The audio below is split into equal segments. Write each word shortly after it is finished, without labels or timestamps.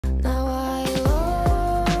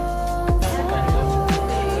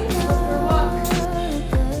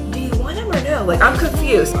hell? Like, I'm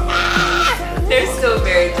confused. They're still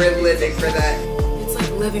very living for that. It's like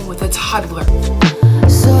living with a toddler.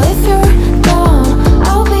 So if you're down,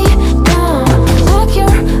 I'll be down. Pack your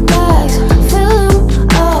bags, fill them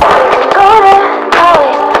up.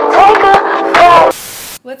 Take a flight.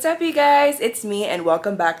 What's up, you guys? It's me, and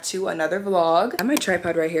welcome back to another vlog. I have my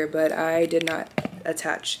tripod right here, but I did not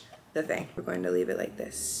attach the thing. We're going to leave it like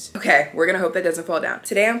this. Okay, we're gonna hope that doesn't fall down.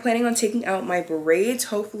 Today I'm planning on taking out my braids,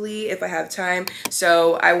 hopefully, if I have time.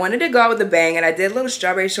 So I wanted to go out with a bang, and I did a little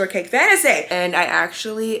strawberry shortcake fantasy. And I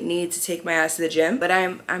actually need to take my ass to the gym, but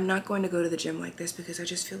I'm not going to go to the gym like this because I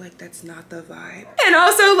just feel like that's not the vibe. And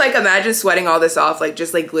also, like, imagine sweating all this off, like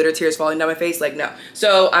just like glitter tears falling down my face. Like, no.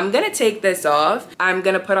 So I'm gonna take this off. I'm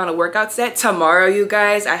gonna put on a workout set tomorrow, you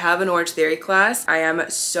guys. I have an Orange Theory class. I am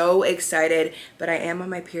so excited, but I am on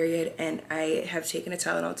my period and I have taken a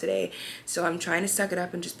Tylenol today, so I'm trying to suck it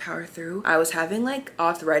up and just power through. I was having like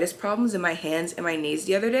arthritis problems in my hands and my knees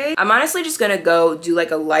the other day. I'm honestly just gonna go do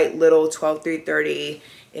like a light little 12-3-30.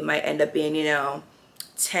 It might end up being, you know,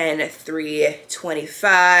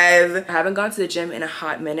 10-3-25. I haven't gone to the gym in a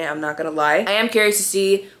hot minute, I'm not gonna lie. I am curious to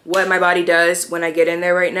see what my body does when I get in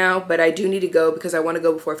there right now, but I do need to go because I want to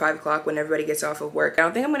go before 5 o'clock when everybody gets off of work. I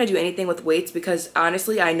don't think I'm gonna do anything with weights because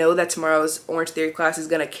honestly I know that tomorrow's Orange Theory class is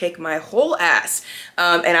gonna kick my whole ass,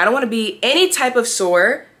 and I don't want to be any type of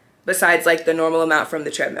sore besides like the normal amount from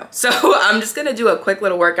the treadmill. So I'm just gonna do a quick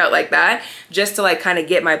little workout like that just to like kind of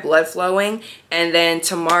get my blood flowing, and then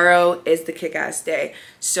tomorrow is the kick-ass day.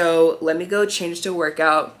 So let me go change to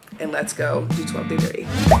workout and let's go do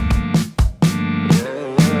 12-3-30.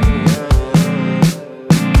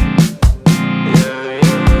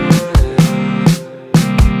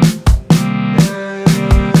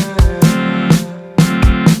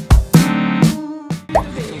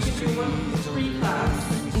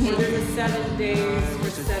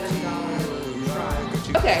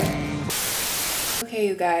 Okay,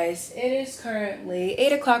 you guys, it is currently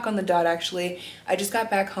 8 o'clock on the dot. Actually, I just got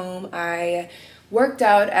back home. I worked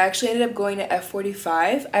out. I actually ended up going to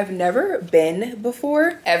F45. I've never been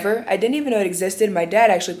before, ever. I didn't even know it existed. My dad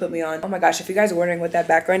actually put me on. Oh my gosh, if you guys are wondering what that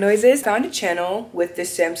background noise is, found a channel with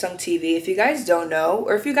this Samsung TV. If you guys don't know,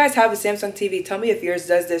 or if you guys have a Samsung TV, tell me if yours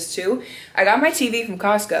does this too. I got my TV from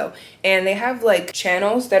Costco, and they have like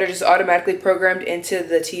channels that are just automatically programmed into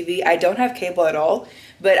the TV. I don't have cable at all,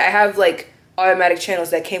 but I have like automatic channels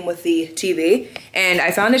that came with the TV, and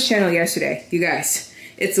I found this channel yesterday, you guys.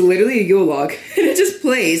 It's literally a Yule log, and it just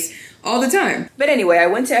plays all the time. But anyway, I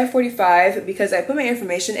went to F45 because I put my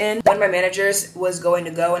information in. One of my managers was going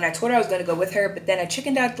to go, and I told her I was going to go with her, but then I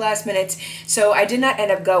chickened out at the last minute, so I did not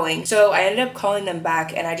end up going. So I ended up calling them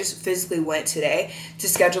back, and I just physically went today to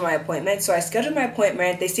schedule my appointment. So I scheduled my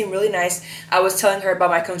appointment. They seemed really nice. I was telling her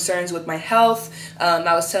about my concerns with my health.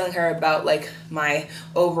 I was telling her about like my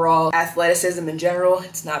overall athleticism in general.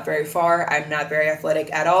 It's not very far. I'm not very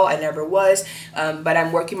athletic at all. I never was, but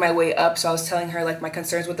I'm working my way up. So I was telling her like my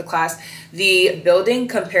concerns with the class. The building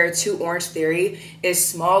compared to Orange Theory is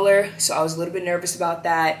smaller, so I was a little bit nervous about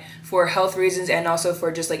that for health reasons and also for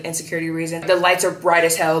just like insecurity reasons. The lights are bright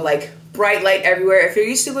as hell, like bright light everywhere. If you're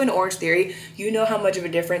used to going to Orange Theory, you know how much of a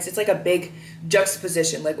difference. It's like a big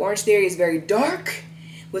juxtaposition. Like Orange Theory is very dark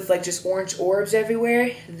with like just orange orbs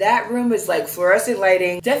everywhere. That room is like fluorescent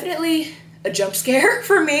lighting. Definitely a jump scare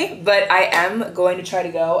for me, but I am going to try to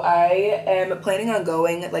go. I am planning on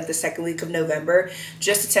going like the second week of November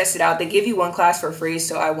just to test it out. They give you one class for free,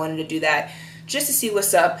 so I wanted to do that just to see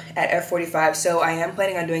what's up at F45. So I am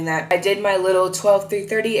planning on doing that. I did my little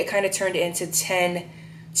 12-3-30. It kind of turned into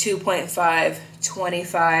 10-2.5,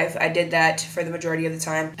 25. I did that for the majority of the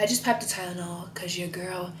time. I just popped a Tylenol because your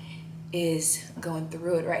girl is going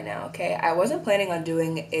through it right now, okay? I wasn't planning on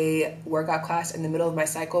doing a workout class in the middle of my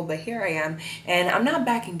cycle, but here I am, and I'm not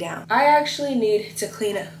backing down. I actually need to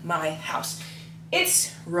clean my house.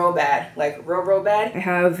 It's real bad, like real bad. I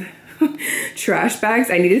have trash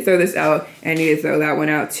bags. I need to throw this out. I need to throw that one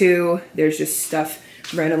out too. There's just stuff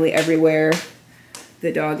randomly everywhere.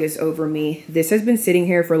 The dog is over me. This has been sitting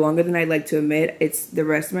here for longer than I'd like to admit. It's the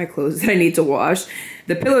rest of my clothes that I need to wash.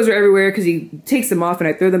 The pillows are everywhere because he takes them off and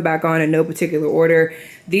I throw them back on in no particular order.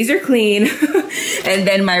 These are clean. And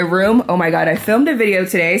then my room, oh my God, I filmed a video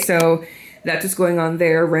today, so that's what's going on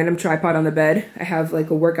there. Random tripod on the bed. I have like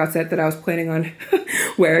a workout set that I was planning on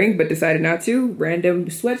wearing but decided not to. Random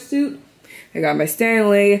sweatsuit. I got my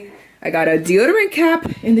Stanley. I got a deodorant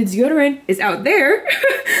cap and the deodorant is out there.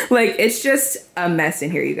 Like, it's just a mess in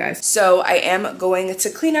here, you guys. So I am going to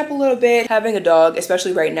clean up a little bit. Having a dog,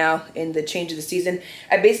 especially right now in the change of the season,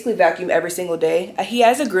 I basically vacuum every single day. He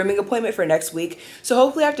has a grooming appointment for next week. So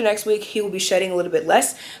hopefully after next week, he will be shedding a little bit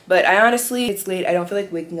less. But I honestly, it's late. I don't feel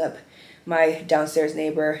like waking up my downstairs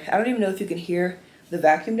neighbor. I don't even know if you can hear the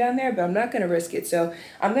vacuum down there, but I'm not gonna risk it. So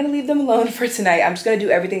I'm gonna leave them alone for tonight. I'm just gonna do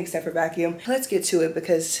everything except for vacuum. Let's get to it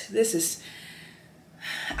because this is,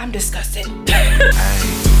 I'm disgusted. They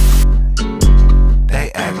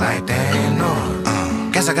act like they know.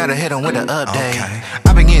 Guess I gotta hit them with the update. Okay.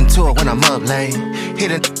 I been getting to it when I'm up late.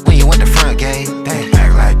 Hit it when you went the front gate. They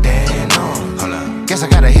act like they know. Hold up. Guess I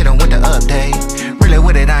gotta hit them with the update. Really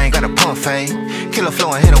with it, I ain't got a pump fake. Killer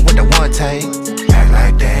flow and hit them with the one take. Act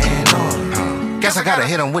like they know. Guess I gotta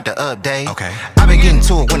hit them with the update. Okay. I been getting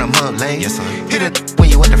to it when I'm up late. Yes, sir. Hit it when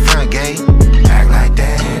you at the front gate. Act like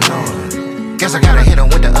they know. Guess I gotta hit them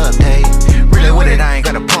with the update. Really with it, I ain't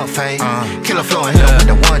got a pump fake. Killer flow and hit them with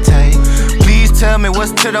the one take. Please tell me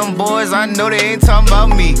what's to them boys. I know they ain't talking about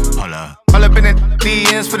me. Hold up. All up in the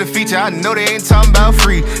DMs for the feature. I know they ain't talking about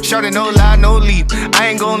free. Shorty, no lie, no leap. I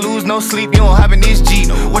ain't gon' lose no sleep. You don't have in this Jeep.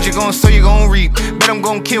 What you gon' sow, you gon' reap. Bet I'm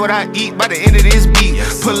gon' kill what I eat by the end of this beat.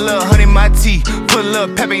 Put a little honey in my tea. Put a little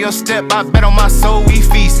pep in your step. I bet on my soul we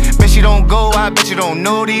feast. Bet you don't go, I bet you don't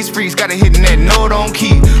know these freaks. Gotta hit that note on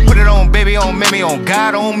key. Put it on baby, on mammy, on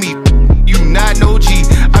God, on me. You not no G.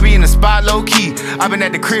 I be in the spot low key. I been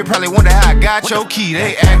at the crib, probably wonder how I got your key.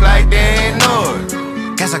 They act like they know it.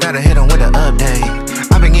 Guess I gotta hit them with an update.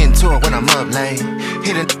 I been getting to it when I'm up late.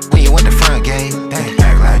 Hit it when you at the front gate. They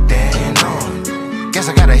act like they know. Guess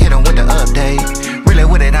I gotta hit them with the update. Really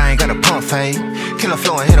with it, I ain't got a pump fake. Killer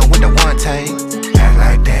flow and hit them with the one take. Act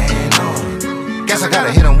like they know. Guess I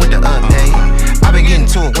gotta hit them with the update. I been getting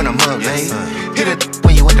to it when I'm up late. Hit it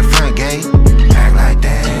when you at the front gate. Act like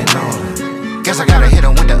they know. Guess I gotta hit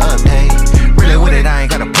them with the update. Really with it, I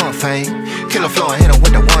ain't got a pump fake. Killer flow and hit them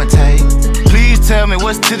with the one take. Please tell me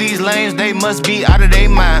what's to these lanes, they must be out of their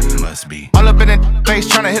mind. Must be. All up in that face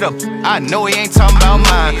tryna hit up. I know he ain't talking about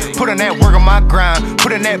mine. Putting that work on my grind.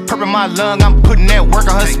 Putting that purp in my lung, I'm putting that work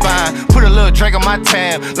on her spine. Put a little drink on my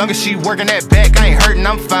tab. Long as she working that back, I ain't hurting,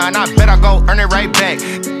 I'm fine. I bet I go earn it right back.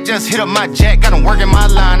 Just hit up my jack, got him working my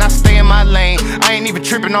line. I stay in my lane. I ain't even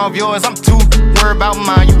tripping off yours, I'm too worried about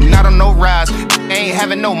mine. You not on no rise. Ain't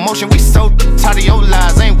having no motion, we so tired of your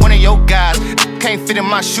lies. Ain't one of your guys. Can't fit in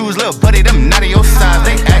my shoes, little buddy, them not of your size.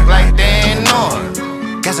 They act like they ain't know.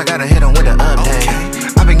 Guess I gotta hit them with the update. Okay.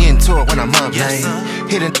 I been getting to it when I'm up late.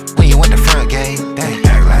 Hit it when you at the front gate. They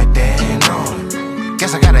act like they ain't know.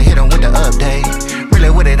 Guess I gotta hit them with the update. Really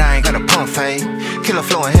with it, I ain't got a pump fake. Killer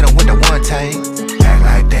flow and hit them with the one take. Act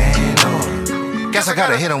like they ain't know. Guess I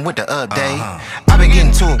gotta hit them with the update. I been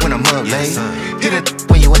getting to it when I'm up late. Hit it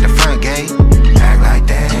when you at the front gate. Act like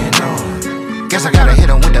they ain't know. Guess I gotta hit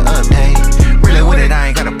them with the update. Really with it, I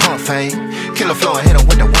ain't got a pump fake. Killer flow and hit him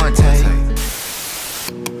with the one take.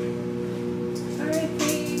 Alright,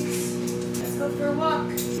 thanks. Let's go for a walk.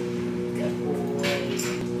 Good boy.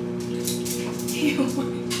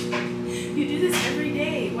 You do this every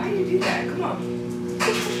day. Why do you do that? Come on.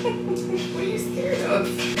 What are you scared of?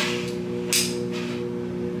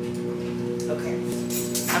 Okay.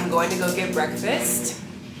 I'm going to go get breakfast.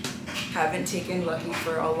 Haven't taken Lucky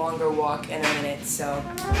for a longer walk in a minute, so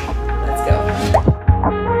let's go.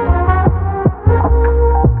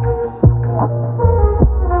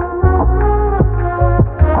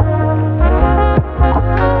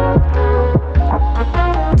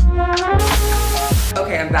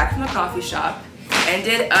 Okay, I'm back from the coffee shop.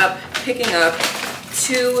 Ended up picking up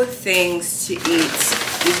 2 things to eat.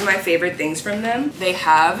 These are my favorite things from them. They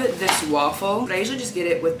have this waffle, but I usually just get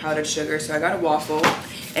it with powdered sugar, so I got a waffle.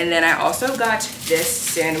 And then I also got this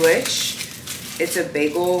sandwich. It's a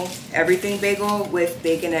bagel, everything bagel with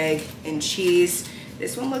bacon, egg, and cheese.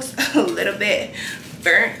 This one looks a little bit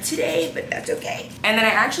burnt today, but that's okay. And then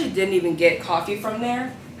I actually didn't even get coffee from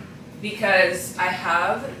there because I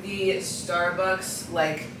have the Starbucks,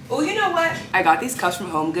 like, oh, you know what? I got these cups from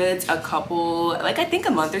Home Goods a couple, like I think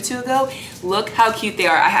a month or 2 ago. Look how cute they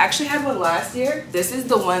are. I actually had one last year. This is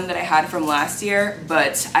the one that I had from last year,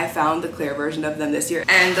 but I found the clear version of them this year.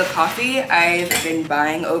 And the coffee I've been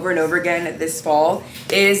buying over and over again this fall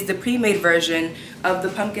is the pre-made version of the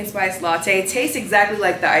pumpkin spice latte. It tastes exactly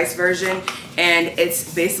like the ice version, and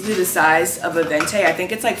it's basically the size of a venti. I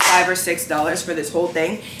think it's like $5 or $6 for this whole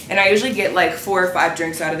thing. And I usually get like 4 or 5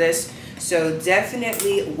 drinks out of this. So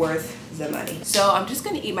definitely worth the money. So I'm just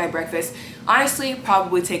gonna eat my breakfast. Honestly,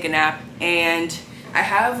 probably take a nap, and I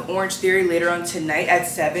have Orange Theory later on tonight at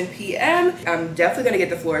 7 p.m. I'm definitely gonna get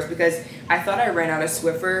the floors because I thought I ran out of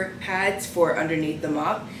Swiffer pads for underneath the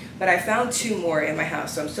mop, but I found 2 more in my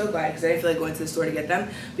house, so I'm so glad because I didn't feel like going to the store to get them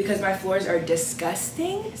because my floors are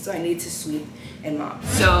disgusting, so I need to sweep and mop.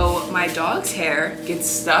 So my dog's hair gets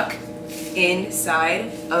stuck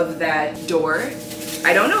inside of that door.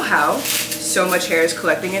 I don't know how so much hair is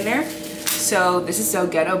collecting in there. So this is so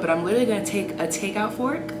ghetto, but I'm literally gonna take a takeout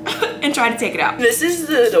fork and try to take it out. This is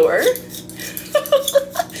the door.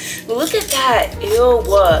 Look at that, ew.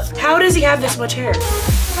 How does he have this much hair?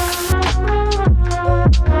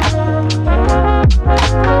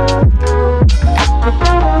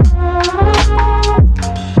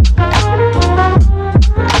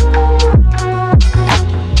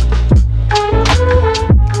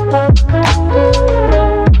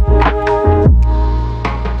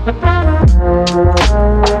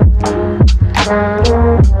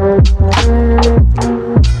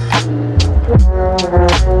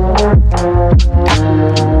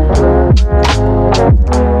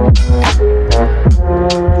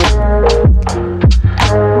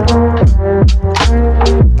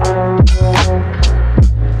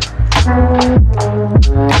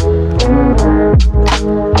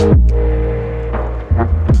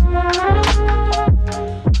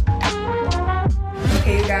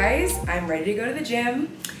 I'm ready to go to the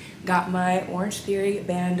gym. Got my Orange Theory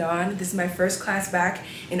band on. This is my first class back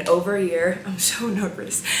in over a year. I'm so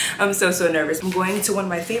nervous. I'm so nervous. I'm going to one of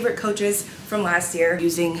my favorite coaches from last year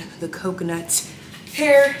using the coconut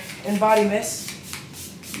hair and body mist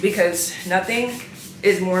because nothing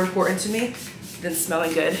is more important to me than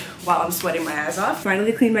smelling good while I'm sweating my ass off.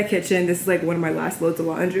 Finally cleaned my kitchen. This is like one of my last loads of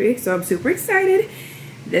laundry, so I'm super excited.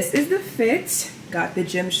 This is the fit. Got the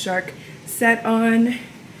Gymshark set on.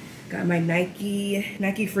 Got my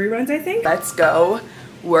Nike free runs, I think. Let's go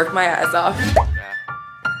work my ass off.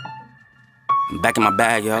 I'm back in my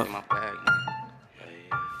bag, yo.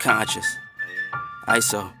 Conscious.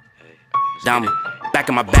 ISO. Diamond. Back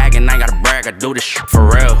in my bag and I gotta brag, I do this shit for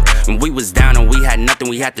real. When we was down and we had nothing,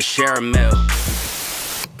 we had to share a meal.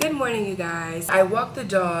 Good morning, you guys. I walked the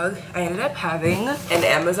dog. I ended up having an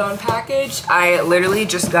Amazon package. I literally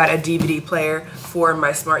just got a DVD player for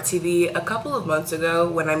my smart TV a couple of months ago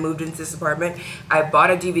when I moved into this apartment. I bought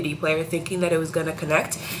a DVD player thinking that it was gonna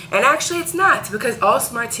connect, and actually it's not because all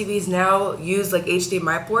smart TVs now use like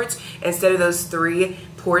HDMI ports instead of those 3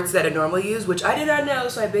 ports that I normally use, which I did not know,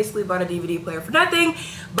 so I basically bought a DVD player for nothing,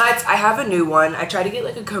 but I have a new one. I tried to get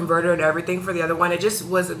like a converter and everything for the other one. It just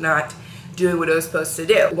was not doing what it was supposed to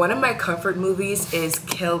do. One of my comfort movies is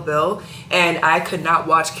Kill Bill, and I could not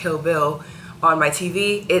watch Kill Bill on my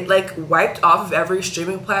TV. It like wiped off of every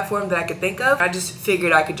streaming platform that I could think of. I just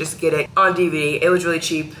figured I could just get it on DVD. It was really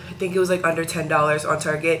cheap. I think it was like under $10 on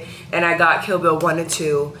Target, and I got Kill Bill 1 and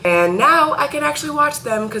 2. And now I can actually watch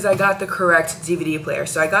them because I got the correct DVD player.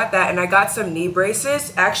 So I got that, and I got some knee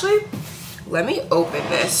braces. Actually, let me open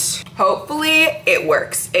this. Hopefully it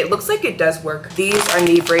works. It looks like it does work. These are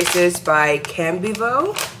knee braces by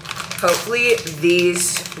Cambivo. Hopefully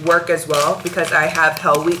these work as well because I have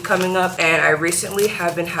Hell Week coming up and I recently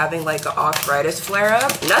have been having like an arthritis flare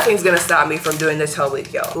up. Nothing's gonna stop me from doing this Hell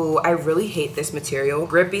Week, yo. Ooh, I really hate this material,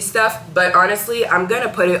 grippy stuff, but honestly, I'm gonna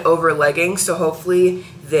put it over leggings, so hopefully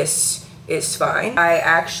this is fine. I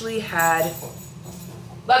actually had,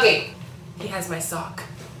 Buggy, he has my sock.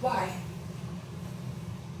 Why?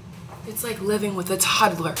 It's like living with a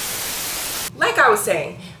toddler. Like I was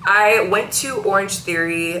saying, I went to Orange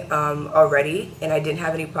Theory already and I didn't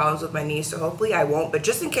have any problems with my knees, so hopefully I won't, but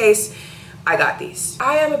just in case, I got these.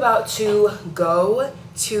 I am about to go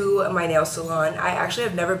to my nail salon. I actually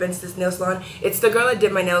have never been to this nail salon. It's the girl that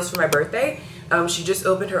did my nails for my birthday. She just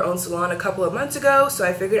opened her own salon a couple of months ago, so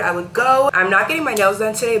I figured I would go. I'm not getting my nails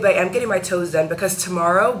done today, but I am getting my toes done because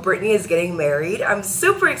tomorrow Brittany is getting married. I'm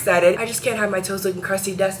super excited. I just can't have my toes looking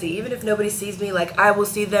crusty dusty. Even if nobody sees me, like I will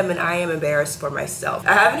see them and I am embarrassed for myself.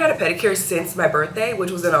 I haven't had a pedicure since my birthday,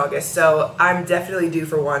 which was in August, so I'm definitely due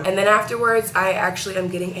for one. And then afterwards, I actually am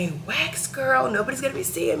getting a wax, girl. Nobody's gonna be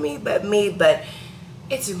seeing me but me, but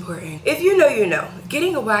it's important. If you know, you know.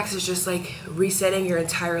 Getting a wax is just like resetting your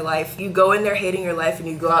entire life. You go in there hating your life and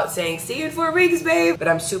you go out saying, see you in 4 weeks, babe. But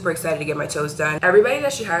I'm super excited to get my toes done. Everybody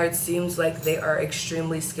that she hired seems like they are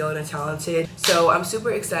extremely skilled and talented. So I'm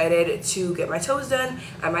super excited to get my toes done.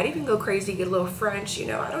 I might even go crazy, get a little French, you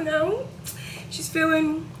know, I don't know. She's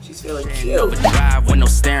feeling cute. Drive with no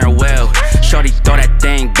steering wheel. Shorty throw that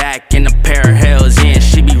thing back in a pair of heels. Yeah,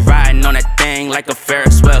 she be riding on that thing like a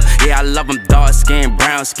Ferris wheel. Yeah, I love them dark skin,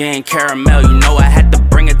 brown skin, caramel. You know I had to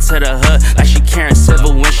bring it to the hood like she Karen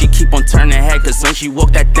Civil when she keep on turning head. Cause when she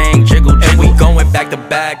walk that thing jiggle, jiggle. And we going back to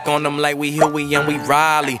back on them like we Huey and we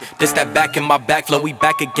Riley. This that back in my back flow, we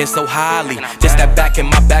back again so highly. This that back in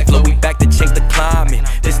my back flow, we back to change the climate.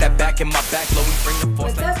 This that back in my back flow, we bring the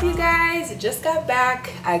force. What's up, you guys? Just got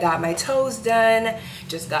back. I got my toes done.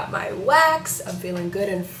 Just got my wax. I'm feeling good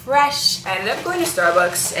and fresh. I ended up going to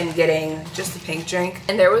Starbucks and getting just a pink drink.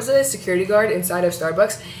 And there was a security guard inside of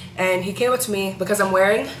Starbucks, and he came up to me because I'm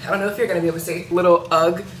wearing, I don't know if you're gonna be able to see, little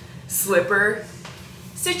Ugg slipper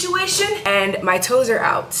situation, and my toes are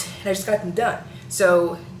out and I just got them done.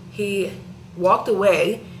 So he walked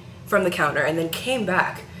away from the counter and then came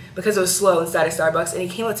back because it was slow inside of Starbucks, and he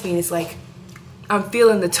came up to me and he's like, I'm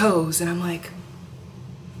feeling the toes. And I'm like,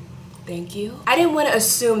 thank you. I didn't want to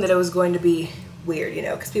assume that it was going to be weird, you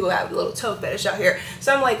know, because people have a little toe fetish out here.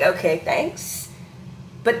 So I'm like, okay, thanks.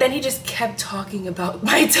 But then he just kept talking about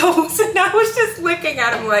my toes, and I was just looking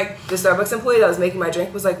at him like, the Starbucks employee that was making my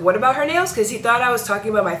drink was like, what about her nails? Because he thought I was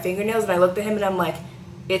talking about my fingernails, and I looked at him and I'm like,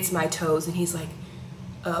 it's my toes. And he's like,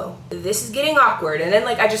 oh, this is getting awkward. And then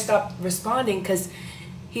like I just stopped responding because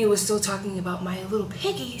he was still talking about my little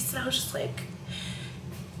piggies, and I was just like,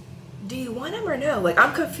 do you want him or no? Like,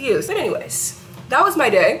 I'm confused. But anyways, that was my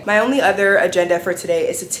day. My only other agenda for today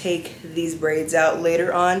is to take these braids out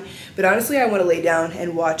later on, but honestly I want to lay down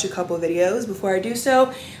and watch a couple videos before I do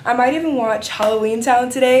so. I might even watch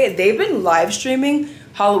Halloweentown today. They've been live streaming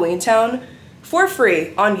Halloweentown for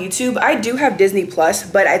free on YouTube. I do have Disney Plus,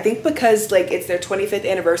 but I think because like it's their 25th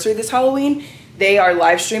anniversary this Halloween, they are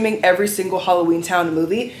live streaming every single Halloweentown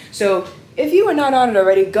movie. So if you are not on it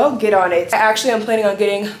already, go get on it. Actually, I'm planning on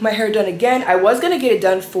getting my hair done again. I was gonna get it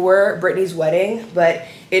done for Brittany's wedding, but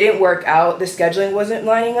it didn't work out. The scheduling wasn't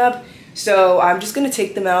lining up. So I'm just gonna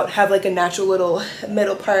take them out, have like a natural little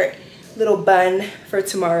middle part, little bun for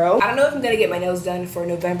tomorrow. I don't know if I'm gonna get my nails done for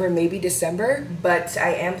November, maybe December, but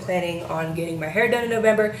I am planning on getting my hair done in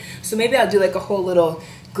November. So maybe I'll do like a whole little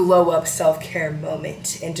glow up self-care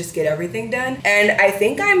moment and just get everything done. And I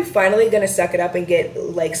think I'm finally gonna suck it up and get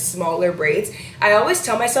like smaller braids. I always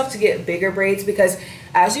tell myself to get bigger braids because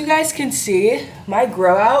as you guys can see, my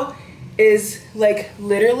grow out is like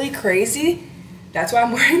literally crazy. That's why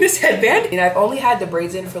I'm wearing this headband. And I've only had the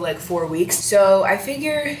braids in for like 4 weeks. So I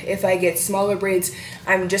figure if I get smaller braids,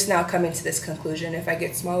 I'm just now coming to this conclusion. If I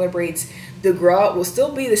get smaller braids, the grow out will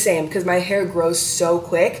still be the same because my hair grows so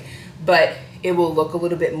quick, but it will look a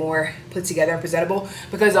little bit more put together and presentable.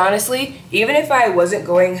 Because honestly, even if I wasn't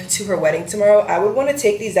going to her wedding tomorrow, I would want to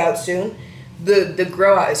take these out soon. The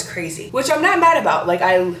grow out is crazy, which I'm not mad about. Like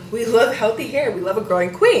we love healthy hair, we love a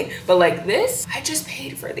growing queen, but like this, I just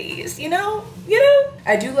paid for these, you know?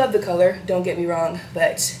 I do love the color, don't get me wrong,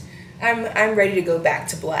 but I'm ready to go back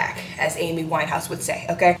to black, as Amy Winehouse would say,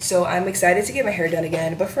 okay? So I'm excited to get my hair done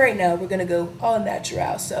again, but for right now, we're gonna go all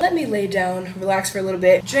natural. So let me lay down, relax for a little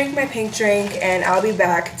bit, drink my pink drink, and I'll be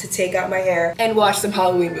back to take out my hair and watch some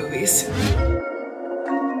Halloween movies.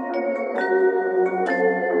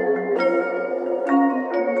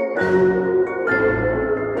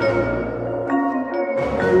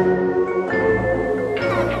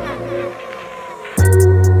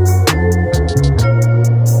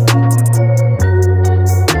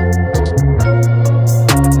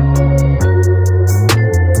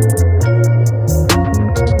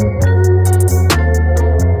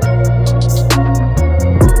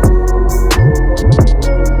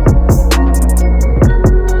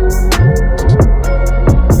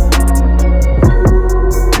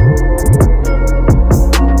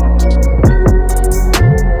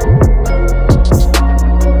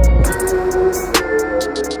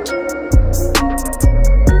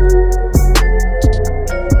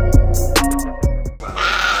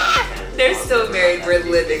 We're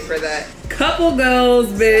living for that. Couple goals,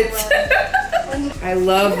 bitch. I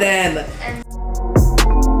love them.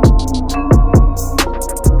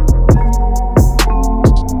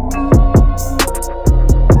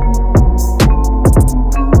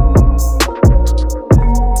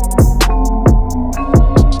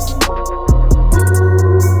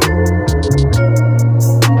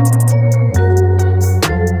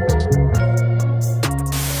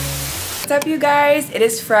 What's up, you guys? It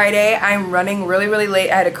is Friday. I'm running really late.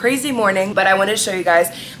 I had a crazy morning, but I wanted to show you guys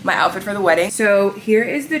my outfit for the wedding. So here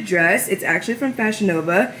is the dress. It's actually from Fashion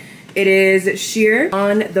Nova. It is sheer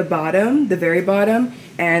on the bottom, the very bottom,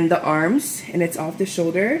 and the arms, and it's off the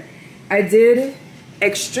shoulder. I did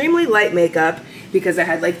extremely light makeup because I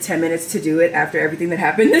had like 10 minutes to do it after everything that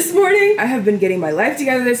happened this morning. I have been getting my life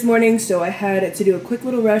together this morning, so I had to do a quick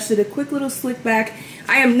little rush, did a quick little slick back.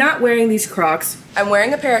 I am not wearing these Crocs. I'm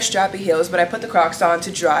wearing a pair of strappy heels, but I put the Crocs on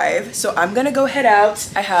to drive, so I'm gonna go head out.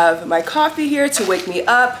 I have my coffee here to wake me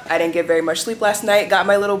up. I didn't get very much sleep last night. Got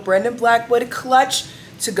my little Brendan Blackwood clutch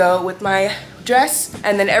to go with my dress,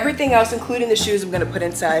 and then everything else, including the shoes, I'm gonna put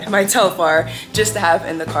inside my Telfar just to have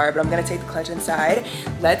in the car, but I'm gonna take the clutch inside.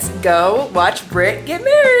 Let's go watch Britt get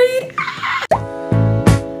married.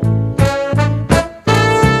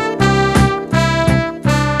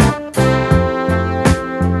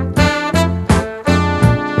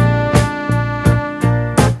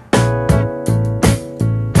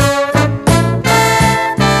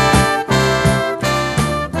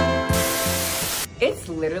 It's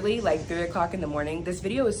literally like 3 o'clock in the morning. This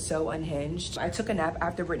video is so unhinged. I took a nap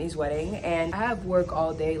after Brittany's wedding and I have work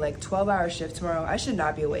all day, like 12-hour shift tomorrow. I should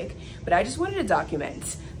not be awake, but I just wanted to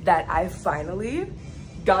document that I finally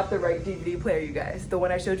got the right DVD player, you guys. The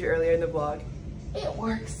one I showed you earlier in the vlog. It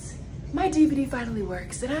works. My DVD finally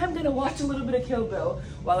works, and I'm gonna watch a little bit of Kill Bill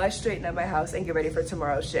while I straighten up my house and get ready for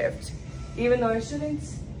tomorrow's shift. Even though I shouldn't,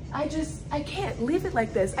 I can't leave it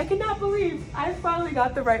like this. I cannot believe I finally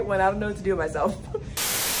got the right one. I don't know what to do with myself.